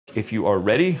If you are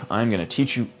ready, I'm going to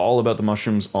teach you all about the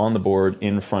mushrooms on the board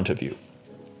in front of you.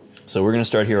 So we're going to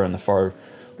start here on the far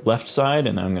left side,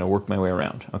 and I'm going to work my way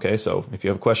around. Okay, so if you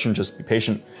have a question, just be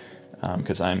patient,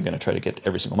 because I'm going to try to get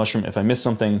every single mushroom. If I miss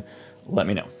something, let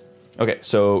me know. Okay,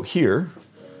 so here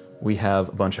we have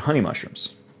a bunch of honey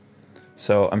mushrooms.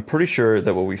 So I'm pretty sure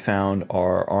that what we found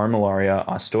are Armillaria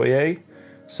ostoyae.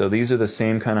 So these are the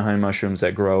same kind of honey mushrooms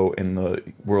that grow in the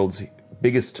world's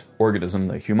biggest organism,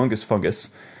 the humongous fungus.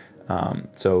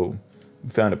 So we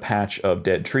found a patch of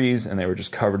dead trees, and they were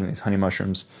just covered in these honey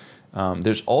mushrooms.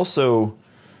 There's also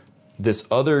this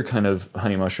other kind of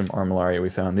honey mushroom, Armillaria, we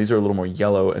found. These are a little more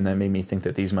yellow, and that made me think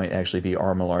that these might actually be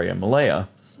Armillaria malea.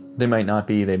 They might not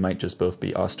be, they might just both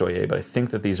be ostoyae, but I think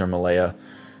that these are malea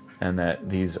and that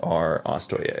these are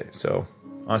ostoyae. So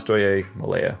ostoyae,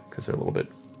 malea, because they're a little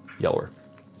bit yellower.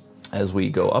 As we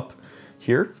go up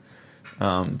here,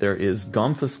 there is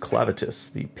Gomphus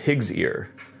clavatus, the pig's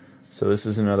ear. So this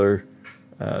is another,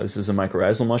 this is a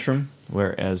mycorrhizal mushroom,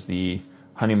 whereas the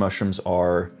honey mushrooms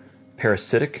are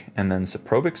parasitic and then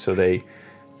saprobic, so they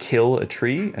kill a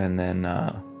tree and then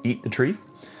eat the tree,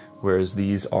 whereas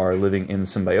these are living in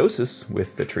symbiosis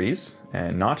with the trees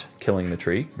and not killing the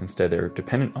tree. Instead, they're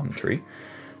dependent on the tree.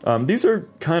 These are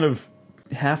kind of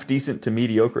half-decent to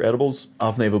mediocre edibles.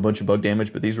 Often they have a bunch of bug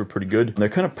damage, but these were pretty good. They're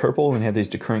kind of purple and have these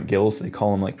decurrent gills, so they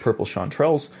call them like purple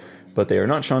chanterelles, but they are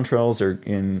not chanterelles. They're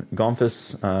in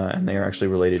Gomphus, and they are actually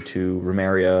related to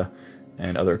Rumeria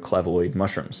and other clavoid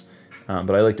mushrooms.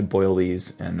 But I like to boil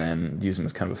these and then use them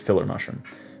as kind of a filler mushroom.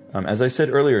 As I said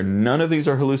earlier, none of these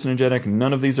are hallucinogenic,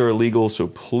 none of these are illegal, so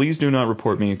please do not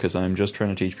report me, because I'm just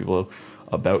trying to teach people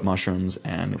about mushrooms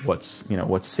and what's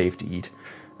safe to eat.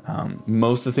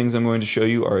 Most of the things I'm going to show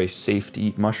you are a safe to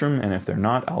eat mushroom, and if they're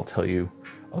not, I'll tell you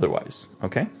otherwise,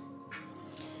 okay?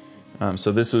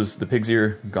 So this was the pig's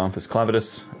ear, Gomphus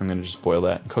clavatus. I'm going to just boil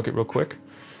that and cook it real quick.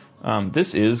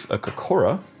 This is a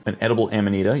cocora, an edible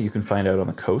amanita you can find out on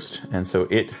the coast, and so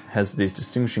it has these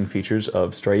distinguishing features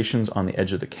of striations on the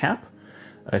edge of the cap.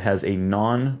 It has a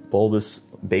non-bulbous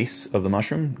base of the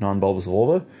mushroom, non-bulbous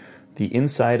vulva. The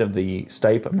inside of the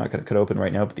stipe, I'm not going to cut open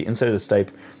right now, but the inside of the stipe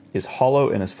is hollow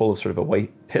and is full of sort of a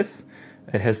white pith.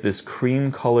 It has this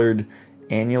cream-colored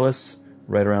annulus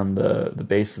right around the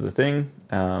base of the thing.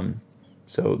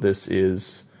 So this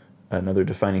is another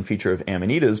defining feature of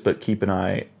amanitas, but keep an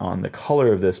eye on the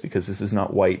color of this, because this is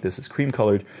not white, this is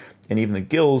cream-colored, and even the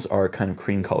gills are kind of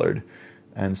cream-colored.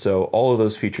 And so all of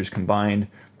those features combined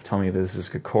tell me that this is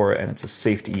cocora, and it's a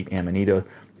safe-to-eat amanita.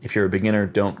 If you're a beginner,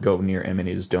 don't go near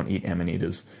amanitas, don't eat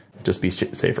amanitas, just be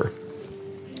safer.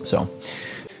 So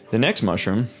the next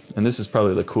mushroom, and this is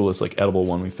probably the coolest edible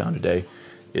one we found today,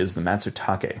 is the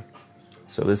Matsutake.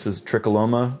 So this is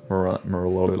Tricholoma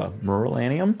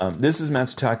murulanium. This is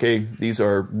Matsutake. These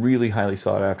are really highly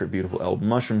sought after, beautiful edible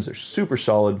mushrooms. They're super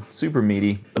solid, super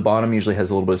meaty. The bottom usually has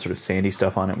a little bit of sort of sandy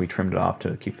stuff on it. We trimmed it off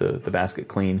to keep the basket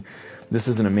clean. This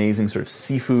is an amazing sort of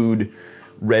seafood,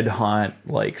 red hot,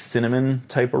 like cinnamon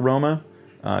type aroma.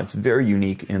 It's very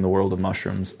unique in the world of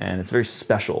mushrooms, and it's very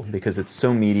special because it's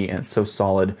so meaty and it's so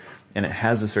solid, and it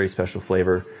has this very special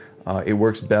flavor. It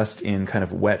works best in kind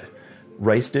of wet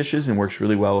rice dishes and works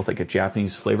really well with a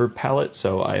Japanese flavor palette.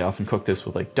 So I often cook this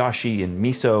with dashi and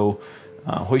miso,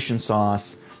 hoisin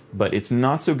sauce, but it's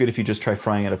not so good if you just try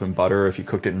frying it up in butter, or if you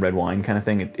cooked it in red wine kind of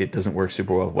thing. It doesn't work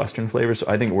super well with Western flavors. So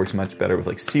I think it works much better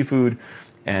with seafood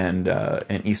and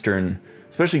Eastern,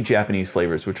 especially Japanese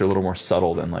flavors, which are a little more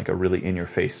subtle than a really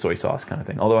in-your-face soy sauce kind of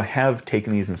thing. Although I have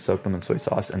taken these and soaked them in soy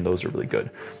sauce, and those are really good.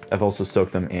 I've also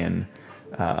soaked them in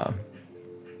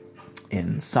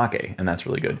sake, and that's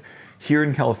really good. Here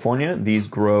in California, these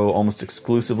grow almost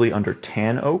exclusively under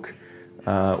tan oak,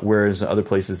 whereas other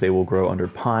places they will grow under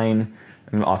pine.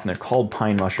 And often they're called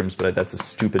pine mushrooms, but that's a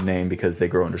stupid name because they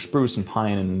grow under spruce and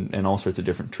pine and all sorts of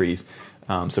different trees.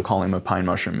 So calling them a pine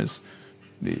mushroom is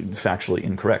factually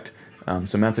incorrect.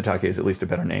 So Matsutake is at least a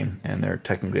better name, and they're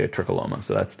technically a Tricholoma,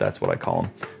 so that's what I call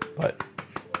them. But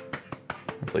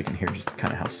hopefully you can hear just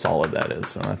kind of how solid that is,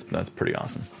 so that's pretty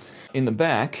awesome. In the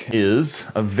back is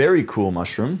a very cool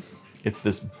mushroom. It's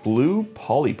this blue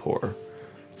polypore.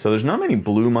 So there's not many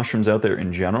blue mushrooms out there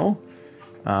in general,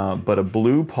 but a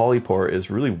blue polypore is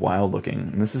really wild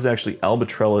looking. And this is actually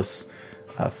Albatrellus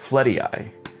fletii.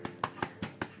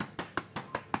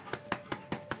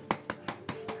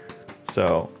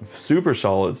 So super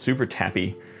solid, super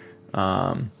tappy,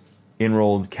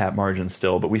 enrolled cap margin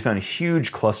still, but we found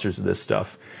huge clusters of this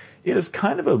stuff. It is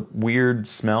kind of a weird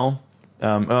smell.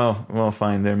 Oh, well,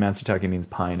 fine. There, Matsutake means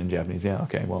pine in Japanese. Yeah,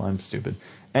 okay. Well, I'm stupid.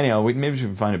 Anyhow, maybe we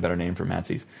should find a better name for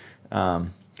Matsies,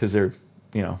 because they're,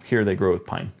 here they grow with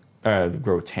pine. They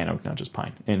grow with tan oak, not just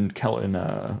pine. In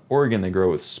Oregon, they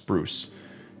grow with spruce.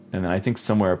 And then I think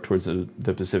somewhere up towards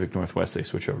the Pacific Northwest, they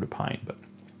switch over to pine. But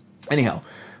anyhow,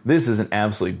 this is an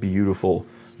absolutely beautiful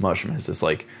mushroom. It has this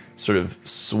like sort of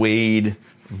suede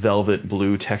velvet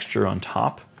blue texture on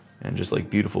top and just like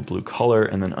beautiful blue color.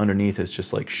 And then underneath is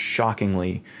just like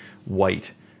shockingly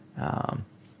white. And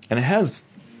it has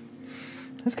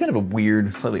kind of a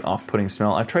weird, slightly off-putting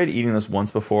smell. I've tried eating this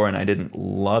once before and I didn't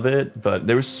love it, but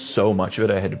there was so much of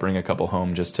it I had to bring a couple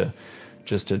home just to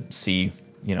see,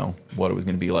 you know, what it was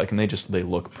going to be like. And they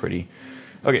look pretty.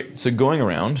 Okay, so going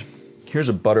around, here's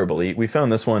a butter bolete. We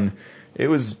found this one. It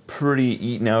was pretty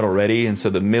eaten out already, and so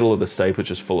the middle of the stipe was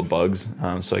just full of bugs.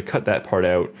 So I cut that part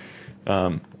out.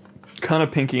 Kind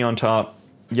of pinky on top,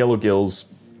 yellow gills,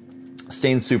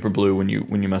 stains super blue when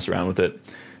you mess around with it.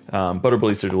 Butter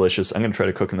boletes are delicious. I'm going to try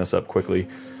to cook this up quickly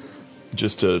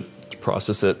just to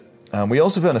process it. We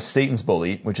also found a Satan's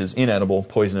bolete, which is inedible,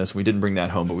 poisonous. We didn't bring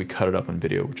that home, but we cut it up on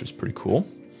video, which was pretty cool.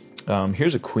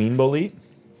 Here's a queen bolete.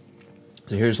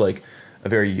 So here's like a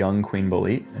very young queen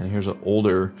bolete, and here's an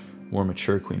older, more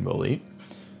mature queen bolete.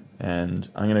 And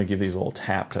I'm going to give these a little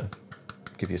tap to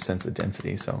give you a sense of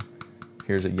density. So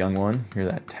here's a young one. Hear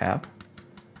that tap.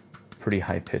 Pretty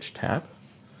high-pitched tap.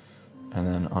 And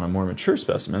then on a more mature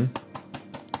specimen,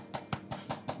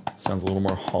 sounds a little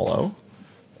more hollow.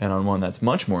 And on one that's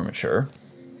much more mature,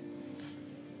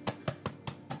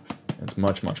 it's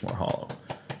much, much more hollow.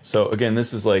 So again,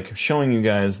 this is like showing you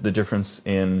guys the difference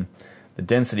in the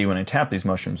density when I tap these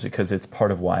mushrooms, because it's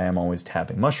part of why I'm always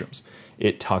tapping mushrooms.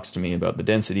 It talks to me about the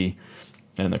density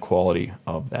and the quality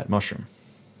of that mushroom.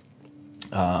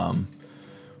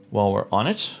 While we're on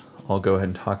it, I'll go ahead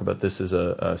and talk about this as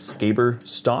a scaber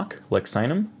stalk,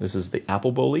 Lexinum. This is the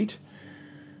apple bolete,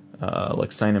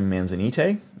 Lexinum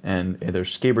manzanite. And they're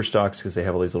scaber stalks because they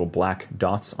have all these little black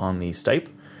dots on the stipe.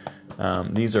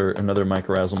 These are another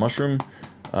mycorrhizal mushroom.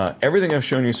 Everything I've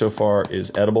shown you so far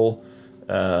is edible.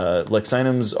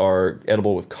 Lexinums are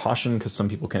edible with caution because some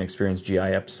people can experience GI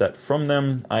upset from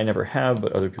them. I never have,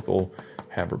 but other people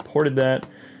have reported that.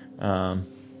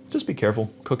 Just be careful.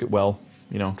 Cook it well.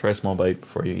 You know, try a small bite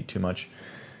before you eat too much.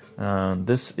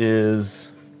 This is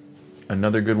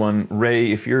another good one.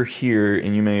 Ray, if you're here,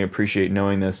 and you may appreciate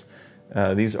knowing this,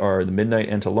 these are the Midnight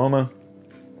Entoloma.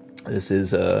 This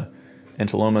is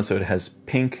Entoloma, so it has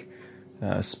pink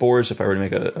spores. If I were to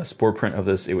make a spore print of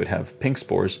this, it would have pink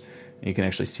spores. You can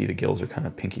actually see the gills are kind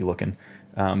of pinky looking.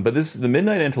 But the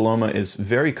Midnight Entoloma is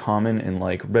very common in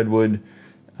like redwood,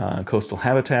 coastal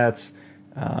habitats,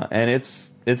 and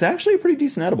it's actually a pretty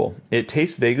decent edible. It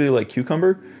tastes vaguely like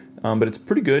cucumber, but it's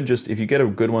pretty good. Just if you get a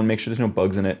good one, make sure there's no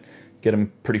bugs in it. Get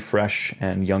them pretty fresh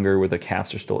and younger where the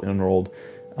caps are still enrolled.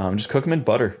 Just cook them in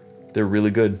butter. They're really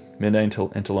good. Midnight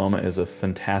Entoloma is a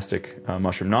fantastic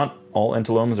mushroom. Not all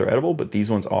entolomas are edible, but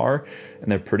these ones are,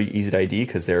 and they're pretty easy to ID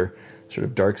because they're sort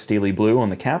of dark steely blue on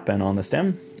the cap and on the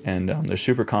stem, and they're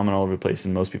super common all over the place,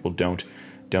 and most people don't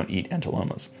eat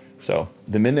entolomas. So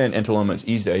the Midnight Entoloma is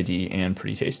easy to ID and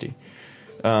pretty tasty.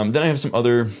 Then I have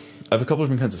I have a couple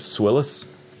different kinds of Swillis.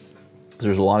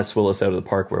 There's a lot of Swillis out of the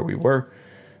park where we were.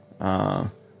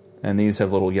 And these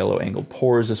have little yellow angled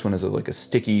pores. This one has like a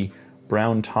sticky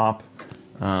brown top.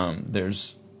 I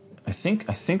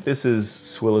think this is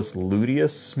Swillis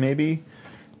luteus maybe.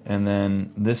 And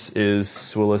then this is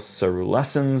Swillis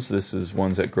cerulescens. This is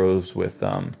ones that grows with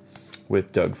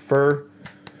Doug fir.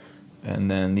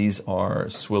 And then these are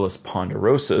Swillis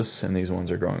ponderosus, and these ones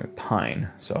are growing with pine.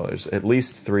 So there's at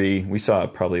least 3. We saw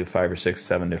probably 5 or 6,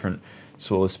 7 different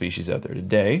Swillis species out there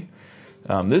today.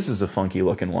 This is a funky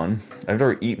looking one. I've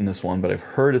never eaten this one, but I've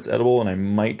heard it's edible and I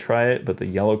might try it, but the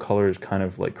yellow color is kind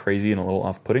of like crazy and a little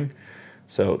off-putting.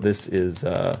 So this is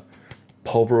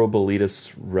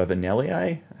Pulveroboletus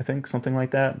ravenellii, I think, something like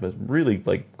that, but really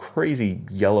like crazy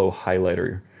yellow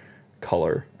highlighter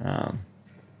color.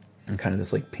 And kind of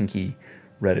this like pinky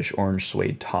reddish orange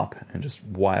suede top and just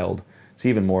wild. It's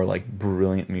even more like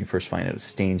brilliant when you first find it. It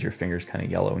stains your fingers kind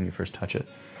of yellow when you first touch it.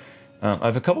 I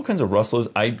have a couple kinds of rustlers.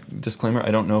 Disclaimer,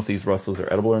 I don't know if these rustlers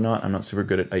are edible or not. I'm not super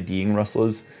good at IDing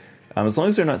rustlers. As long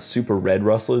as they're not super red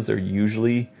rustlers, they're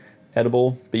usually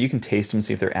edible, but you can taste them,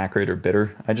 see if they're acrid or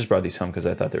bitter. I just brought these home because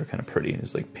I thought they were kind of pretty.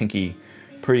 It's like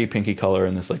pretty pinky color,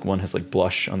 and this like one has like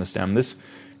blush on the stem. This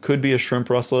could be a shrimp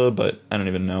rustler, but I don't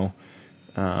even know.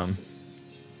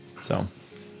 So I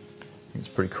think it's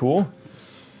pretty cool.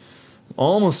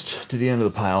 Almost to the end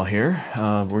of the pile here.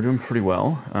 We're doing pretty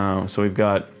well. So we've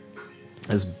got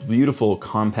this beautiful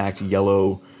compact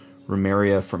yellow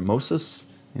Romeria formosus.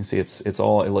 You can see it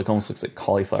almost looks like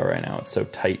cauliflower right now. It's so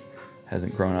tight,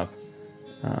 hasn't grown up.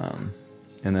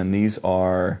 And then these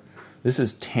are This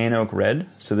is tan oak red,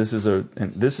 so this is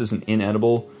an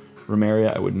inedible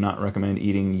Ramaria. I would not recommend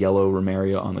eating yellow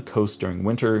Ramaria on the coast during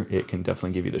winter. It can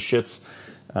definitely give you the shits.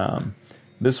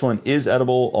 This one is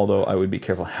edible, although I would be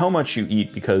careful how much you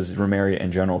eat because Ramaria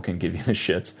in general can give you the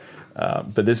shits.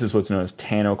 But this is what's known as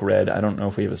tan oak red. I don't know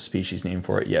if we have a species name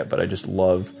for it yet, but I just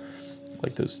love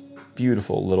like those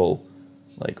beautiful little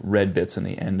like red bits in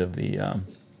the end of the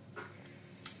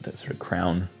that sort of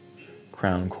crown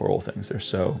coral things. They're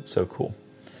so cool.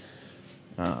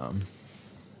 And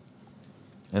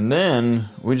then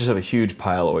we just have a huge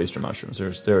pile of oyster mushrooms.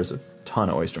 There's a ton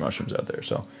of oyster mushrooms out there.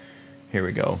 So here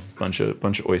we go, bunch of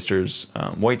oysters,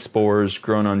 white spores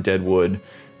grown on dead wood.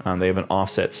 They have an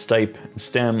offset stipe and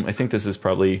stem. I think this is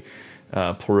probably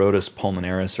Pleurotus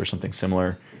pulmonaris or something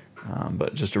similar,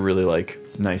 but just a really like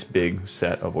nice big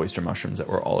set of oyster mushrooms that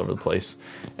were all over the place.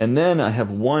 And then I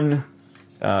have one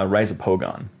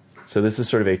Rhizopogon. So this is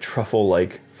sort of a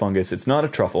truffle-like fungus. It's not a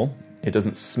truffle. It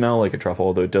doesn't smell like a truffle,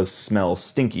 although it does smell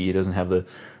stinky. It doesn't have the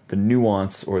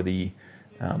nuance or the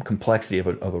complexity of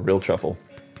a real truffle.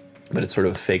 But it's sort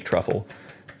of a fake truffle,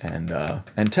 and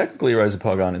technically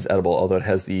Rhizopogon is edible, although it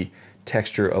has the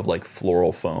texture of like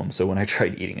floral foam. So when I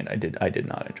tried eating it, I did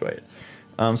not enjoy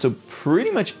it. So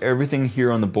pretty much everything here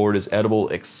on the board is edible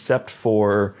except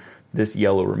for this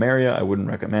yellow Ramaria. I wouldn't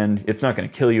recommend. It's not going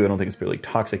to kill you. I don't think it's really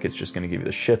toxic. It's just going to give you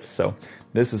the shits. So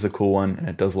this is a cool one, and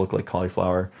it does look like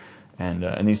cauliflower.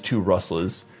 And these two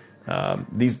Russellas.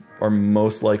 These are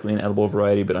most likely an edible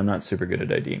variety, but I'm not super good at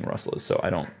IDing Russellas, so I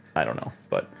don't know,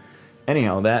 but.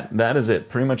 Anyhow, that is it.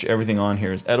 Pretty much everything on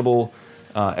here is edible.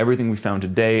 Everything we found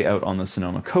today out on the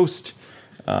Sonoma coast.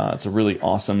 It's a really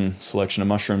awesome selection of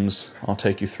mushrooms. I'll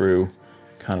take you through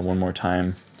kind of one more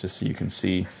time just so you can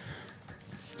see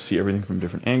everything from a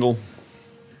different angle.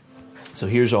 So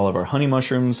here's all of our honey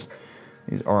mushrooms.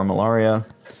 These are Malaria.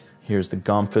 Here's the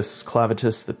Gomphus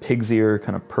clavitus, the pig's ear,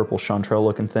 kind of purple chanterelle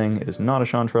looking thing. It is not a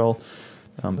chanterelle,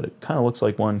 but it kind of looks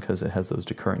like one because it has those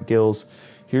decurrent gills.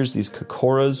 Here's these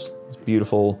Cocoras, these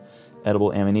beautiful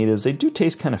edible amanitas. They do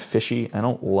taste kind of fishy. I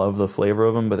don't love the flavor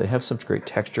of them, but they have such great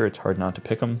texture, it's hard not to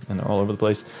pick them, and they're all over the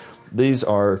place. These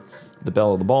are the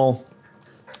belle of the ball,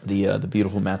 the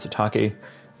beautiful Matsutake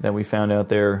that we found out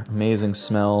there. Amazing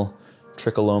smell,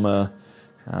 Tricholoma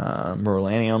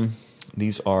murulanium.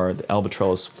 These are the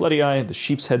Albatrellus fletii, the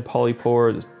sheep's head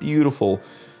polypore, this beautiful,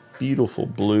 beautiful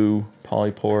blue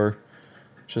polypore.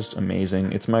 Just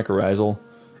amazing. It's mycorrhizal.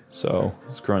 So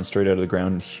it's growing straight out of the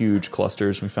ground in huge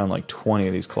clusters. We found like 20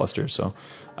 of these clusters. So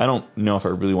I don't know if I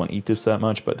really want to eat this that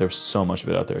much, but there's so much of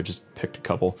it out there. I just picked a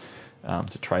couple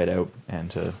to try it out and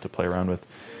to play around with.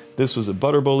 This was a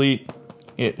butter bolete.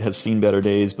 It has seen better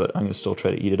days, but I'm going to still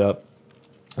try to eat it up.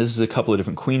 This is a couple of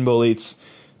different queen boletes.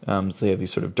 So they have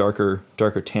these sort of darker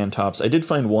tan tops. I did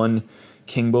find one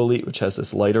king bolete, which has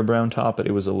this lighter brown top, but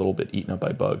it was a little bit eaten up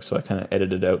by bugs. So I kind of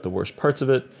edited out the worst parts of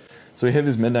it. So we have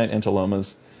these midnight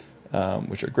Entalomas.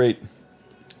 Which are great,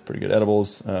 pretty good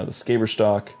edibles. The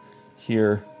Scaberstock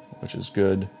here, which is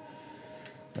good.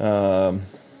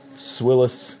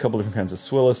 Swillus, a couple different kinds of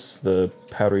Swillus, the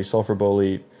powdery sulfur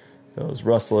bolete, those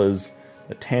Russellas,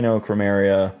 the tan oak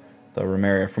Ramaria, the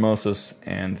Ramaria formosus,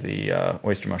 and the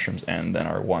oyster mushrooms, and then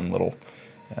our one little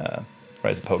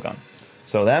Rhizopogon.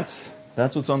 So that's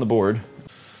what's on the board.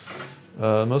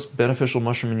 The most beneficial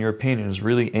mushroom in your opinion is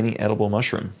really any edible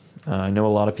mushroom. I know a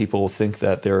lot of people think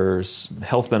that there's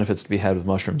health benefits to be had with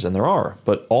mushrooms, and there are,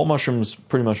 but all mushrooms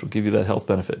pretty much will give you that health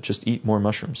benefit. Just eat more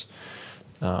mushrooms.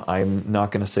 I'm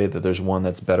not going to say that there's one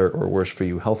that's better or worse for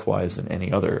you health-wise than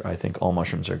any other. I think all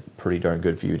mushrooms are pretty darn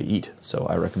good for you to eat, so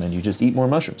I recommend you just eat more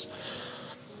mushrooms.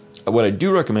 What I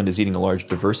do recommend is eating a large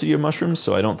diversity of mushrooms,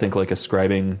 so I don't think like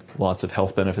ascribing lots of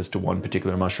health benefits to one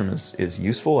particular mushroom is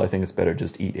useful. I think it's better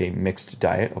just eat a mixed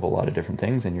diet of a lot of different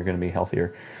things, and you're going to be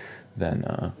healthier than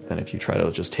if you try to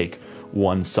just take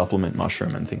one supplement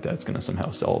mushroom and think that's going to somehow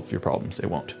solve your problems. It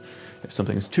won't. If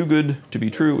something is too good to be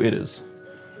true, it is.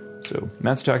 So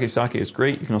Matsutake sake is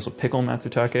great. You can also pickle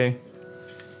Matsutake.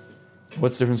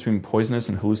 What's the difference between poisonous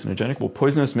and hallucinogenic? Well,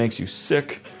 poisonous makes you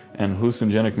sick, and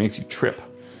hallucinogenic makes you trip.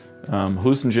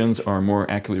 Hallucinogens are more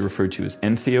accurately referred to as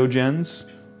entheogens,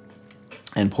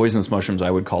 and poisonous mushrooms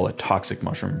I would call a toxic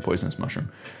mushroom, poisonous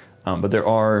mushroom. But there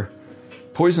are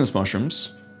poisonous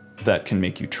mushrooms that can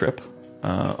make you trip.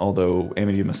 Although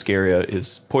Amanita muscaria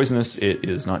is poisonous, it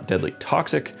is not deadly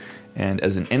toxic. And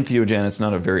as an entheogen, it's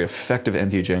not a very effective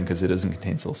entheogen because it doesn't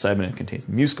contain psilocybin. It contains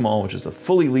muscimol, which is a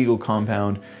fully legal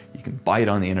compound. You can buy it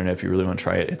on the internet if you really want to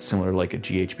try it. It's similar to like a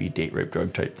GHB date rape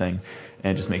drug type thing,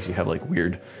 and it just makes you have like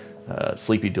weird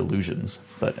sleepy delusions.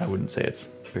 But I wouldn't say it's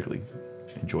particularly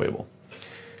enjoyable.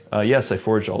 Yes, I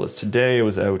foraged all this today. I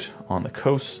was out on the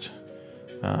coast.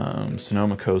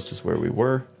 Sonoma Coast is where we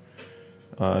were.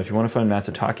 If you want to find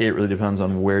Matsutake, it really depends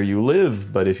on where you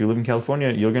live, but if you live in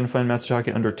California, you're going to find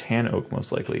Matsutake under tan oak,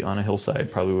 most likely, on a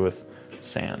hillside, probably with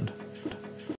sand.